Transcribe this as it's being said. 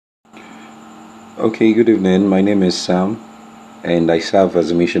Okay, good evening. My name is Sam, and I serve as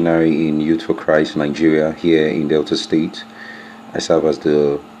a missionary in Youth for Christ Nigeria here in Delta State. I serve as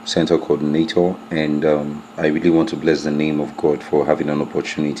the center coordinator, and I really want to bless the name of God for having an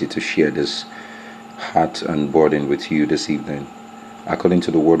opportunity to share this heart and burden with you this evening. According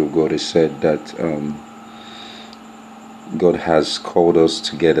to the Word of God, it said that God has called us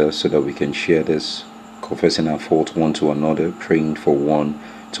together so that we can share this, confessing our faults one to another, praying for one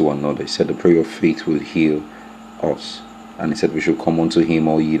to another. He said the prayer of faith will heal us. And he said we should come unto him,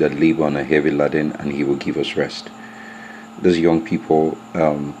 all ye that labor and are heavy laden, and he will give us rest. Those young people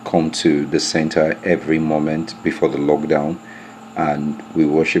come to the center every moment before the lockdown, and we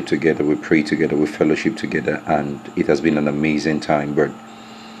worship together, we pray together, we fellowship together, and it has been an amazing time. But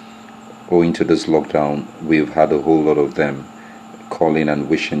owing to this lockdown, we've had a whole lot of them calling and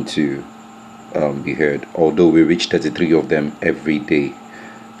wishing to be heard. Although we reach 33 of them every day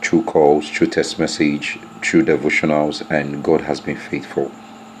through calls, through text message, through devotionals, and God has been faithful.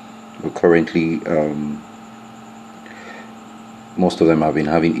 But currently, most of them have been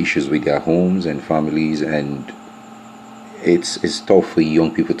having issues with their homes and families, and it's tough for a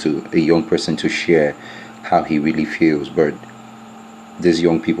young person to share how he really feels. But these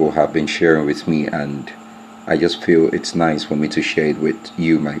young people have been sharing with me, and I just feel it's nice for me to share it with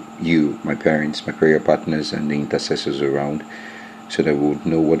my parents, my prayer partners, and the intercessors around, so that we would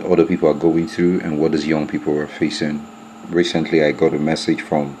know what other people are going through and what these young people are facing. Recently, I got a message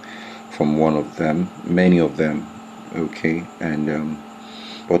from one of them, many of them, okay, and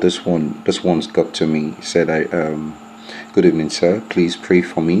but this one's got to me. He said, good evening, sir. Please pray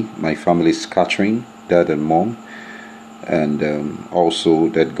for me. My family is scattering, dad and mom, and also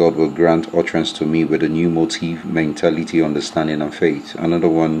that God will grant utterance to me with a new motive, mentality, understanding, and faith. Another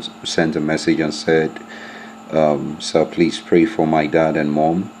one sent a message and said, sir, please pray for my dad and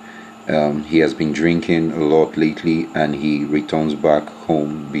mom. He has been drinking a lot lately, and he returns back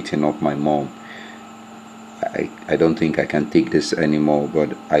home beating up my mom. I don't think I can take this anymore,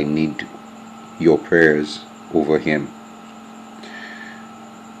 but I need your prayers over him.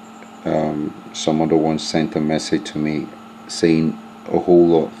 Some other one sent a message to me saying a whole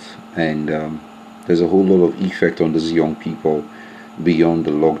lot, and there's a whole lot of effect on these young people beyond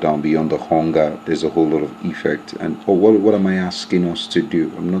the lockdown, beyond the hunger. There's a whole lot of effect. And what am I asking us to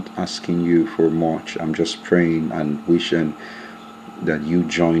do? I'm not asking you for much. I'm just praying and wishing that you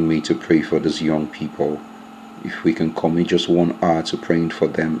join me to pray for these young people. If we can commit just 1 hour to praying for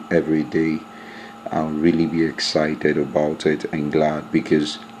them every day, I'll really be excited about it and glad,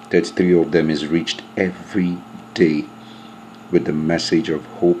 because 33 of them is reached every day with the message of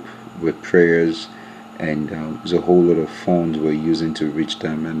hope, with prayers, and there's a whole lot of funds we're using to reach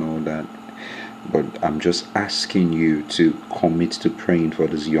them and all that. But I'm just asking you to commit to praying for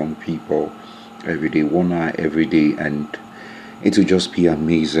these young people every day, 1 hour every day, and it will just be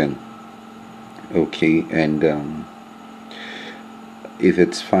amazing. Okay, and if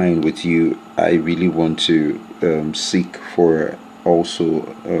it's fine with you, I really want to seek for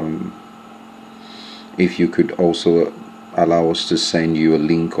also, if you could also allow us to send you a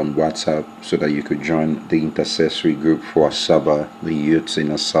link on WhatsApp so that you could join the intercessory group for Asaba, the youths in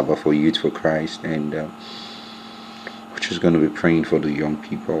Asaba for Youth for Christ, and we're just going to be praying for the young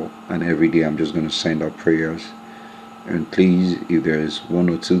people. And every day I'm just going to send out prayers. And please, if there is 1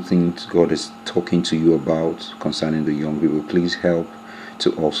 or 2 things God is talking to you about concerning the young people, please help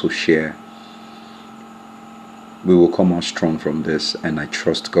to also share. We will come out strong from this, and I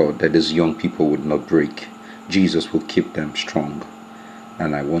trust God that these young people would not break. Jesus will keep them strong,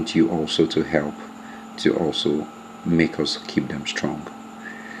 and I want you also to help to also make us keep them strong.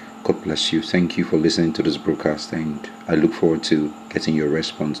 God bless you. Thank you for listening to this broadcast, and I look forward to getting your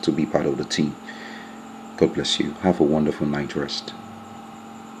response to be part of the team. God bless you. Have a wonderful night rest.